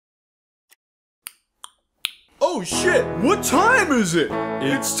Oh shit, what time is it?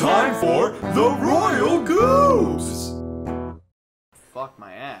 It's time for the Royal Goobs! Fuck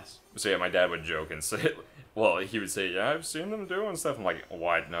my ass. So yeah, my dad would joke and say, well, he would say, yeah, I've seen them doing stuff. I'm like,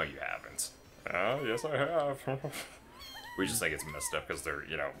 why? No, you haven't. Oh, yes, I have. We just think it's messed up because they're,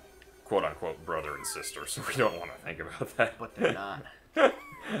 you know, quote-unquote brother and sister, so we don't want to think about that. But they're not.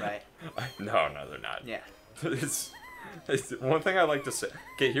 Right? No, they're not. Yeah. It's one thing I like to say.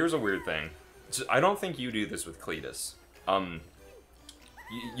 Okay, here's a weird thing. I don't think you do this with Cletus.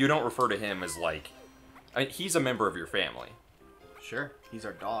 You don't refer to him as like... he's a member of your family. Sure. He's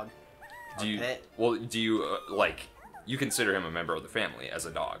our dog. Do you? Pet. Well, do you like? You consider him a member of the family as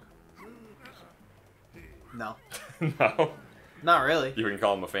a dog? No. No. Not really. You wouldn't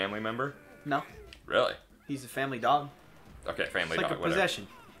call him a family member? No. Really? He's a family dog. Okay, family It's like dog. a whatever. possession.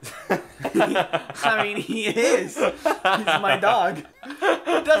 I mean, he is. He's my dog.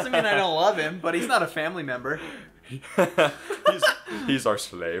 It doesn't mean I don't love him, but he's not a family member. he's our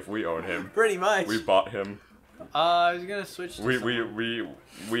slave. We own him. Pretty much. We bought him. I was gonna switch to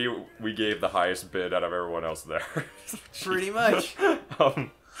we gave the highest bid out of everyone else there. Pretty much.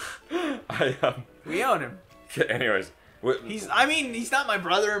 We own him. Anyways. I mean, he's not my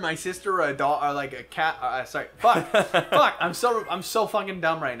brother or my sister or a dog or like a cat. Sorry. Fuck. Fuck. I'm so fucking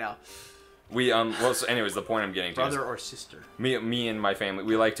dumb right now. Well, so anyways, the point I'm getting to brother or sister. Me and my family,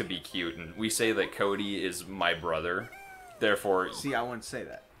 we like to be cute, and we say that Cody is my brother. Therefore, see, I wouldn't say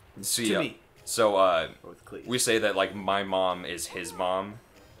that. See, to me. So, we say that, like, my mom is his mom.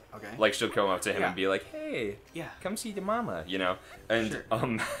 Okay. Like, she'll come up to him and be like, hey, yeah, come see the mama, you know? And,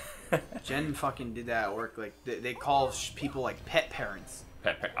 sure. Jen fucking did that at work. Like, they call people, like, pet parents.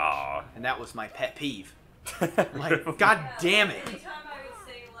 Aw. And that was my pet peeve. I'm like, God damn it. Every time I would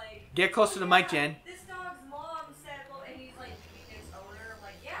say, like... Get closer to the mic, Jen. This dog's mom said, well, and he's like, its owner. I'm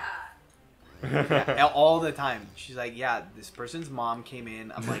like, yeah. Yeah, all the time. She's like, yeah, this person's mom came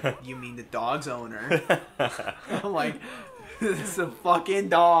in. I'm like, you mean the dog's owner? I'm like, it's a fucking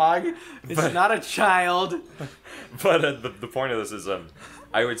dog. It's not a child. But the point of this is,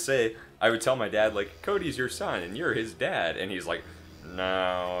 I would tell my dad, like, Cody's your son and you're his dad, and he's like,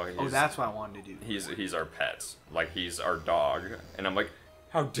 no. Oh, that's what I wanted to do. He's our pet. Like, he's our dog. And I'm like,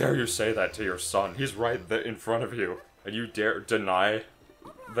 how dare you say that to your son? He's right there in front of you, and you dare deny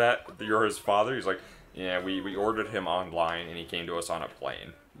that you're his father? He's like, yeah, we ordered him online and he came to us on a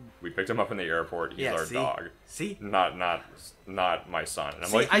plane. We picked him up in the airport. He's our dog. See? Not my son. And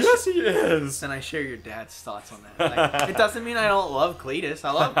I'm like, yes, he is. And I share your dad's thoughts on that. Like, it doesn't mean I don't love Cletus.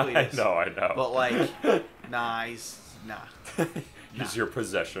 I love Cletus. I know. But like, nah. He's your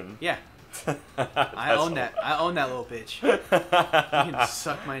possession. Yeah. I own that. I own that little bitch. You can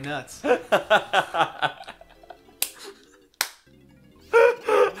suck my nuts.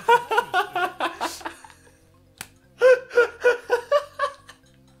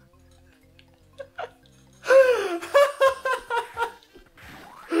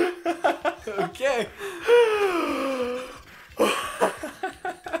 Okay.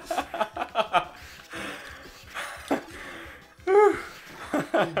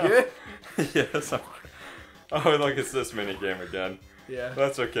 You good? Yes. Oh, look, it's this minigame again. Yeah.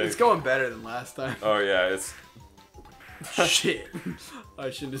 That's okay. It's going better than last time. Oh, yeah, it's... Shit. I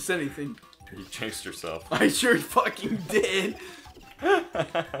shouldn't have said anything. You jinxed yourself. I sure fucking did.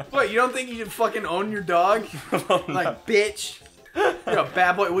 What, you don't think you should fucking own your dog? Oh, no. Like, bitch. You're a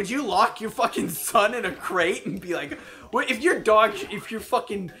bad boy. Would you lock your fucking son in a crate and be like, what, if your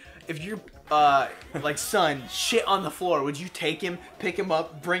like son shit on the floor, would you take him, pick him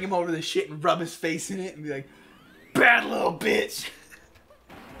up, bring him over to the shit and rub his face in it and be like, bad little bitch?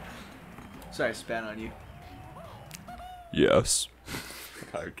 Sorry, I spat on you. Yes.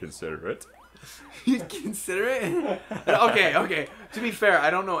 I would consider it. You'd consider it? Okay. To be fair, I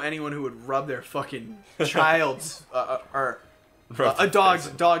don't know anyone who would rub their fucking child's or a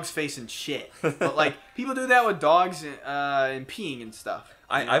dog's face and shit. But like, people do that with dogs and peeing and stuff.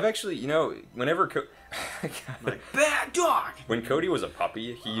 I've actually, you know, whenever like, bad dog. When Cody was a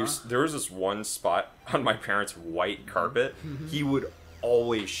puppy, there was this one spot on my parents' white carpet. He would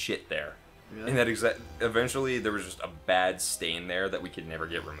always shit there. Really? And that eventually there was just a bad stain there that we could never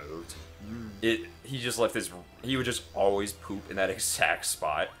get removed. He just left this. He would just always poop in that exact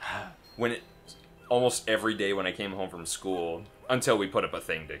spot. Almost every day when I came home from school, until we put up a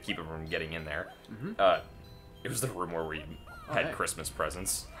thing to keep him from getting in there. It was the room where we had Christmas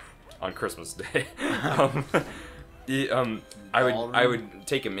presents on Christmas Day. I would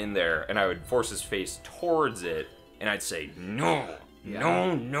take him in there and I would force his face towards it, and I'd say no.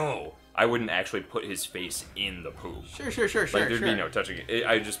 I wouldn't actually put his face in the poop. Sure. Like, there'd be no touching it.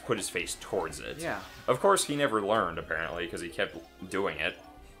 I just put his face towards it. Yeah. Of course, he never learned, apparently, because he kept doing it.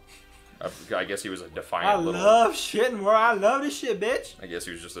 I guess he was a defiant little... love shitting where I love to shit, bitch. I guess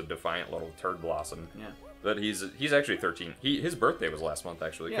he was just a defiant little turd blossom. Yeah. But he's actually 13. His birthday was last month,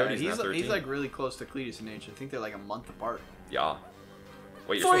 actually. Yeah, Cody's now 13. he's like really close to Cletus in age. I think they're like a month apart. Yeah.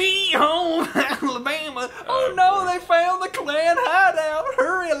 Wait, you're Free home, Alabama. Oh no, they found the Klan hideout.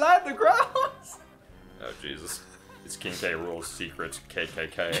 Hurry, light the cross. Oh, Jesus. It's King K. Rule's secret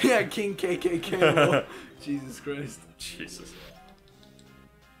KKK. Yeah, King KKK. Jesus Christ. Jesus.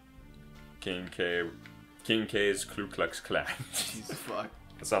 King K's Ku Klux Klan. Jesus fuck.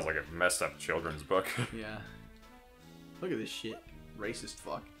 That sounds like a messed up children's book. Yeah. Look at this shit. Racist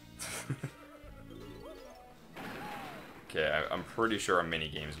fuck. Okay, I'm pretty sure a mini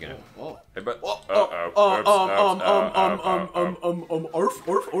game's gonna. Oh. Hey, but Orf.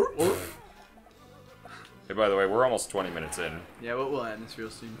 Hey, by the way, we're almost 20 minutes in. Yeah, we'll end this real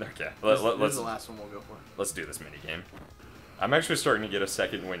soon. Okay, This is let's the last one we'll go for. let's do this mini game. I'm actually starting to get a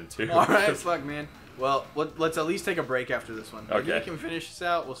second win too. All right, fuck, man. Well, let's at least take a break after this one. Maybe Okay. we can finish this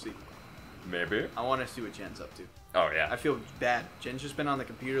out. We'll see. Maybe. I want to see what Jen's up to. Oh I yeah. feel bad. Jen's just been on the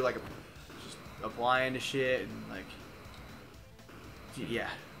computer just applying to shit and like, yeah,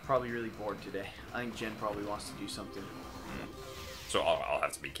 probably really bored today. I think Jen probably wants to do something. So I'll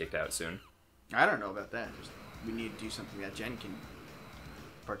have to be kicked out soon. I don't know about that. Just we need to do something that Jen can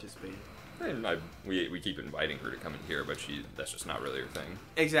participate in. And we keep inviting her to come in here, but that's just not really her thing.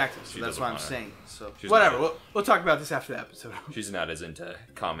 Exactly. So She that's doesn't what I'm wanna. saying. So She's whatever. not- We'll talk about this after the episode. She's not as into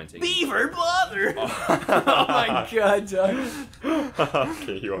commenting. Beaver bother. Oh my god, John.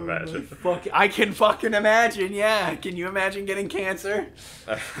 Can you imagine? Fuck, I can fucking imagine. Yeah. Can you imagine getting cancer?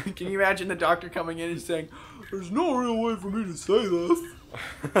 Can you imagine the doctor coming in and saying, "There's no real way for me to say this."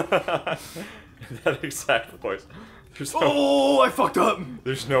 That exact voice. Oh, I fucked up.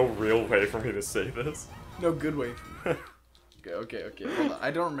 There's no real way for me to say this. No good way. Okay. Hold on.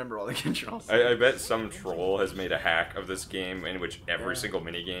 I don't remember all the controls. I bet some troll has made a hack of this game in which every single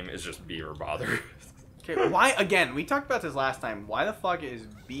minigame is just Beaver Bother. Okay, why again? We talked about this last time. Why the fuck is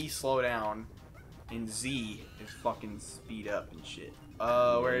B slow down and Z is fucking speed up and shit?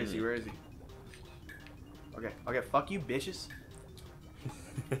 Where is he? Okay, fuck you, bitches.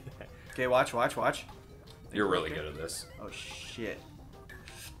 Okay, watch. You're really good at this. Oh shit.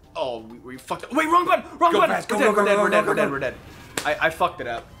 Oh, we fucked up. Wait, wrong button! Wrong button! Fast, go, We're dead. I fucked it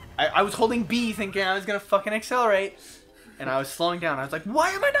up. I was holding B thinking I was gonna fucking accelerate. And I was slowing down. I was like, why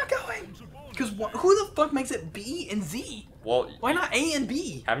am I not going? Because who the fuck makes it B and Z? Well, Why not A and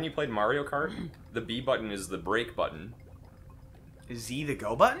B? haven't you played Mario Kart? The B button is the brake button. Is Z the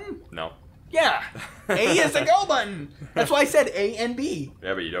go button? No. Yeah. A is the go button. That's why I said A and B.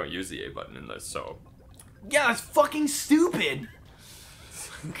 Yeah, but you don't use the A button in this, so. Yeah, that's fucking stupid.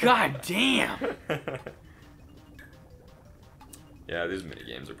 God damn. Yeah, these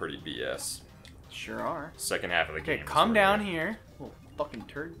minigames are pretty BS. Sure are. Second half of the game. Okay, is come where- down here. Oh, fucking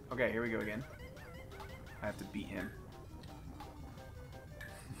turd. Okay, here we go again. I have to beat him.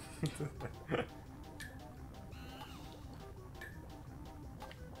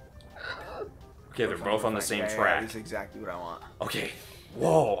 Okay, they're both on the same Yeah, track. that's exactly what I want. Okay.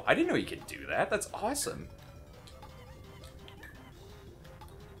 Whoa, I didn't know you could do that. That's awesome.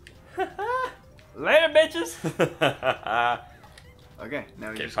 Later, bitches. Okay, now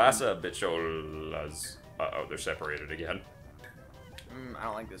we Okay, just. pasa bicholas. Uh-oh, they're separated again. I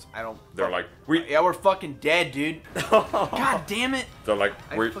don't like this. I don't. They're like, we. Yeah, we're fucking dead, dude. God damn it. They're like,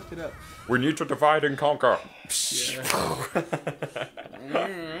 I we. fucked it up. We need to divide and conquer.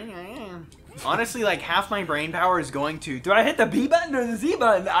 Honestly, like half my brain power is going to. Do I hit the B button or the Z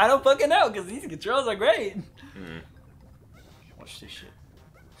button? I don't fucking know because these controls are great. Watch this shit.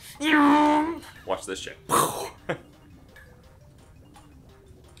 Watch this shit.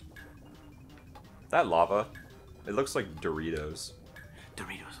 That lava, it looks like Doritos.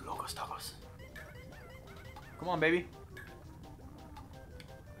 Doritos, Locos Tacos. Come on, baby.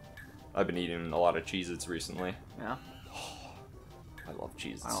 I've been eating a lot of Cheez-Its recently. Yeah. I love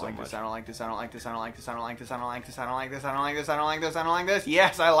Cheez-Its I don't so like much. this. I don't like this. I don't like this. I don't like this. I don't like this. I don't like this. I don't like this. I don't like this. I don't like this. I don't like this.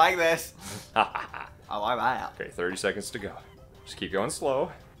 Yes, I like this. I like that. Okay, 30 seconds to go. Just keep going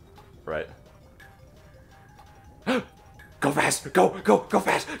slow. Right. Go fast! Go fast!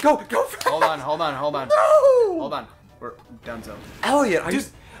 Go fast! Hold on. No! Hold on. We're done so. Elliot, Dude,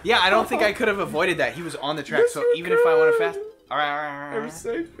 yeah, I don't think I could have avoided that. He was on the track, Yes, so you even if I went could. fast. Alright. I'm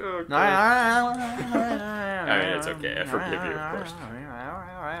safe. Oh, I mean, it's okay. I forgive you, of course.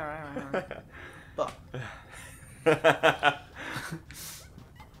 Fuck.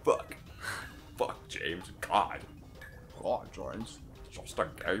 Fuck. god. God, James. Just a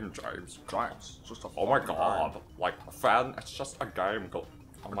game, James. James, just a Oh my fucking god. game. Like, fan, it's just a game. Oh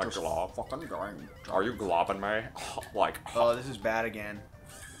my Just a god. fucking game. Are you globbing me? Like, Oh, this is bad again.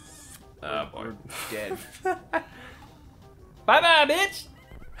 boy. We're dead. Bye-bye, bitch!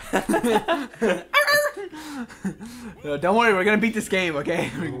 No, don't worry, we're gonna beat this game, okay?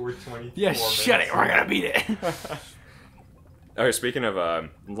 We're 24 Yeah, shut it, we're gonna beat it. Okay, speaking of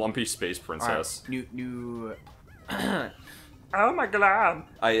Lumpy Space Princess. Alright, new. Oh my god.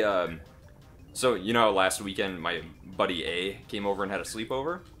 So, you know, last weekend my buddy A came over and had a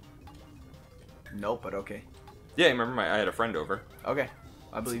sleepover? Nope, but okay. Yeah, remember I had a friend over. Okay,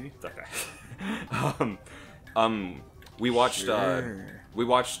 I believe you. Okay. We watched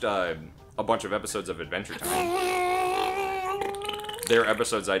a bunch of episodes of Adventure Time. They're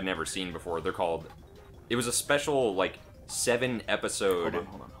episodes I'd never seen before. They're called. It was a special like 7-episode.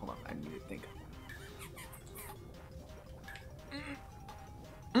 Hold on. I need to think.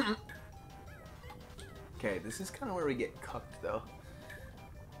 Okay, this is kind of where we get cucked, though.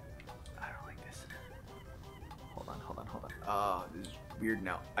 I don't like this. Hold on. Oh, this is weird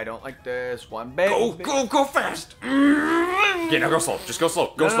now. I don't like this one bit. Go fast! Okay, now go slow. Just go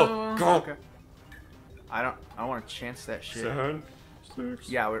slow. Go slow. Go. Okay. I don't want to chance that shit. 7, 6.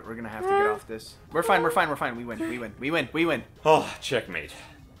 Yeah, we're gonna have to get off this. We're fine. We win. Oh, checkmate.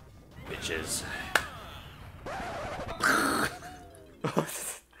 Bitches.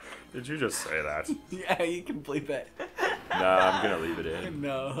 Did you just say that? Yeah, you can bleep it. Nah, I'm gonna leave it in.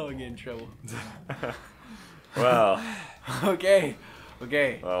 No, I'll get in trouble. Well. Okay.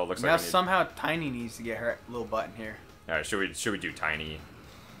 Well, looks Now like I need... somehow Tiny needs to get her little button here. All right, should we do Tiny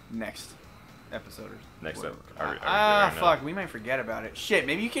Next episode. next Whatever. up? Fuck. We might forget about it. Shit,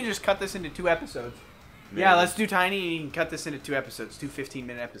 maybe you can just cut this into 2 episodes. Yeah, let's do Tiny and you can cut this into 2 episodes. 2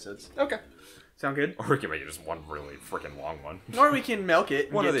 15-minute episodes. Okay. Sound good? Or we can make it just one really freaking long one. Or we can milk it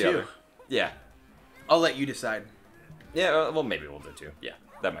and One or get the 2. other. Yeah. I'll let you decide. Yeah, well, maybe we'll do 2. Yeah,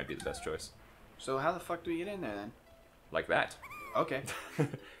 that might be the best choice. So how the fuck do we get in there then? Like that. Okay.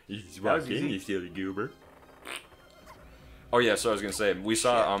 You just That was walk in, easy. you steal the goober. Oh yeah, so I was gonna say, we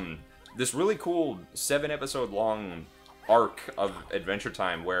saw this really cool 7-episode long arc of Adventure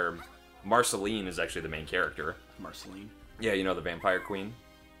Time where Marceline is actually the main character. Marceline. Yeah, you know the vampire queen?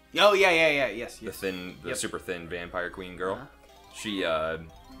 Oh, yeah. Yes. The Yep. super thin vampire queen girl. Uh-huh. She,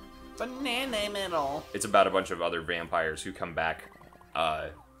 Banana middle. it's about a bunch of other vampires who come back,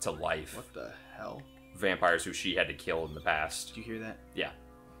 to life. What the hell? Vampires who she had to kill in the past. Did you hear that? Yeah.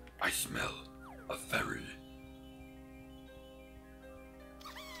 I smell a fairy.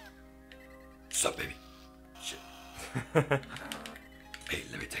 Sup, baby? Shit. Hey,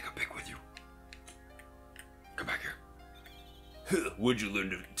 let me take a pic with you. Come back here. Would you learn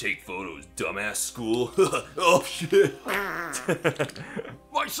to take photos, dumbass school? Oh shit!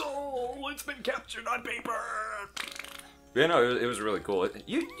 My soul, it's been captured on paper. Yeah, no, it was really cool.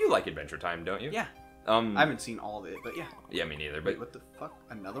 You like Adventure Time, don't you? Yeah. I haven't seen all of it, but yeah. Yeah, me neither. Wait, But what the fuck?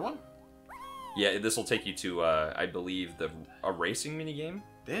 Another one? yeah, this will take you to, I believe, a racing mini game.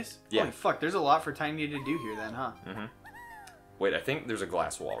 This? Yeah. Holy fuck, there's a lot for Tiny to do here then, huh? Mm-hmm. Wait, I think there's a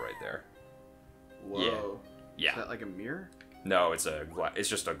glass wall right there. Whoa. Yeah. Is that like a mirror? No, it's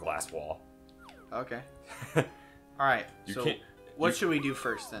just a glass wall. Okay. Alright, You so can't- what you- should we do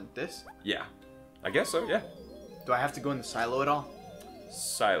first then? This? Yeah, I guess so. Yeah. Do I have to go in the silo at all?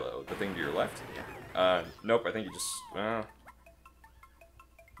 Silo, the thing to your left. Yeah. Nope. I think you just.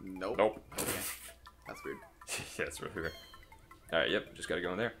 Nope. Nope. Okay. That's weird. Yeah, it's really weird. All right. Yep. Just gotta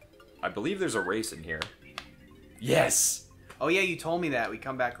go in there. I believe there's a race in here. Yes. Oh yeah, you told me that. We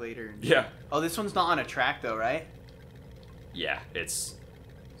come back later. And... Yeah. Oh, this one's not on a track though, right? Yeah. It's.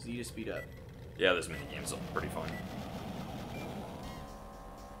 So you just speed up. Yeah. This mini game's pretty fun.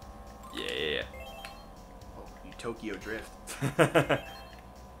 Yeah. Oh, you Tokyo drift.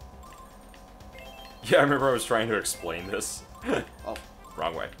 Yeah, I remember I was trying to explain this. Oh,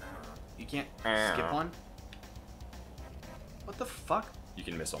 Wrong way. you can't skip one? What the fuck? You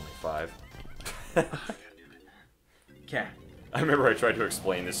can miss only 5. Okay. I remember I tried to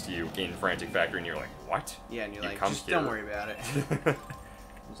explain this to you in Frantic Factory, and you're like, what? Yeah, and you're You like, come just here. don't worry about it. I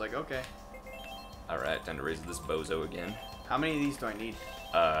was like, okay. Alright, time to raise this bozo again. How many of these do I need?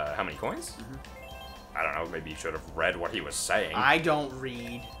 How many coins? I don't know, maybe you should have read what he was saying. I don't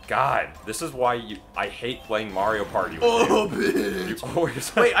read. God, this is why I hate playing Mario Party with Oh, you. bitch. You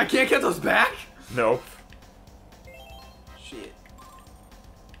always Wait, I can't get those back? Nope. Shit.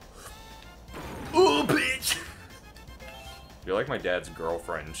 Oh, bitch. You're like my dad's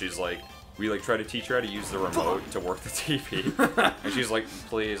girlfriend. She's like, We like try to teach her how to use the remote to work the TV, and she's like,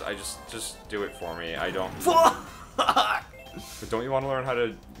 "Please, I just do it for me. I don't." But don't you want to learn how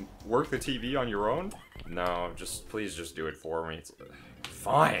to work the TV on your own? No, please just do it for me. It's,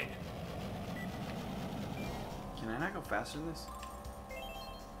 fine. Can I not go faster than this?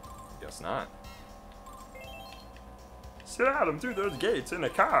 Guess not. Sit out and through those gates in a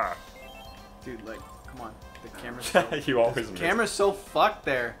car. Dude, like, come on. The camera's so... You always miss. Camera's so fucked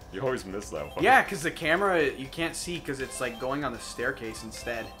there. You always miss that one. Yeah, because the camera, you can't see because it's like going on the staircase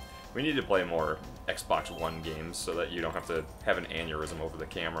instead. We need to play more Xbox One games so that you don't have to have an aneurysm over the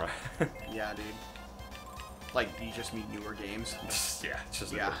camera. Yeah, dude. Like, you just mean newer games. Yeah,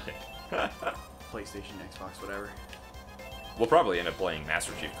 just Yeah. a game. PlayStation, Xbox, whatever. We'll probably end up playing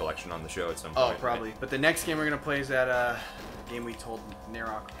Master Chief Collection on the show at some point. Oh, probably. Right? But the next game we're going to play is that game we told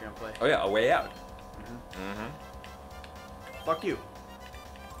Narok we're going to play. Oh yeah, A Way Out. Fuck you.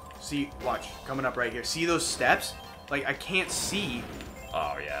 See, watch. Coming up right here. See those steps? Like, I can't see.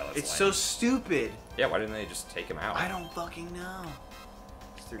 Oh yeah, that's It's lame. so stupid. Yeah, why didn't they just take him out? I don't fucking know.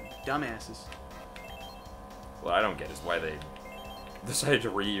 They're dumbasses. What I don't get is why they decided to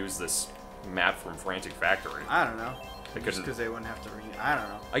reuse this map from Frantic Factory. I don't know. Because Just because they wouldn't have to I don't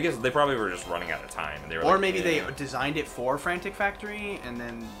know. I guess they probably were just running out of time. And they were Or like, maybe "Eh." they designed it for Frantic Factory, and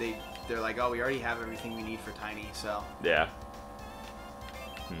then they're like, oh, we already have everything we need for Tiny, so. Yeah.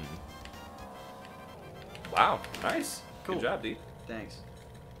 Wow, nice. Cool. Good job, dude. Thanks.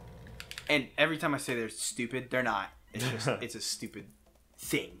 And every time I say they're stupid, they're not. It's just, it's a stupid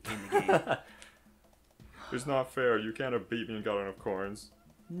thing in the game. It's not fair. You can't have beat me and got enough coins.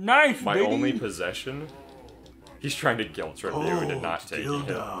 Knife, My only possession? He's trying to guilt trip you into not taking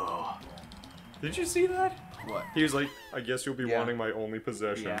it. Did you see that? What? He was like, I guess you'll be Yeah. wanting my only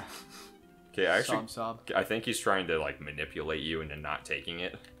possession. Yeah. Okay, actually, Sob. I think he's trying to like manipulate you into not taking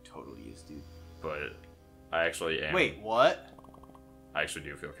it, Totally is, dude. but I actually am. Wait, what? I actually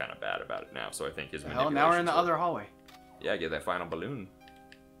do feel kind of bad about it now, so I think his Hell, manipulation. now we're in the other hallway. Yeah, get that final balloon.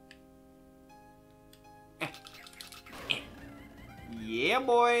 Yeah,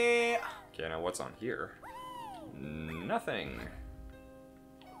 boy. Okay, now what's on here? Nothing.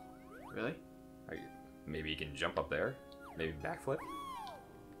 Really? Maybe you can jump up there. Maybe backflip.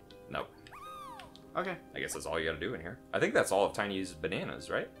 Nope. Okay. I guess that's all you gotta do in here. I think that's all of Tiny's bananas,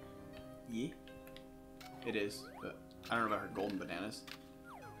 right? Yeah. It is, but I don't know about her golden bananas.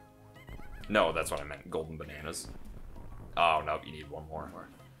 No, that's what I meant. Golden bananas. Oh, no, you need one more.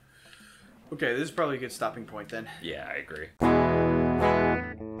 Okay, this is probably a good stopping point then. Yeah, I agree.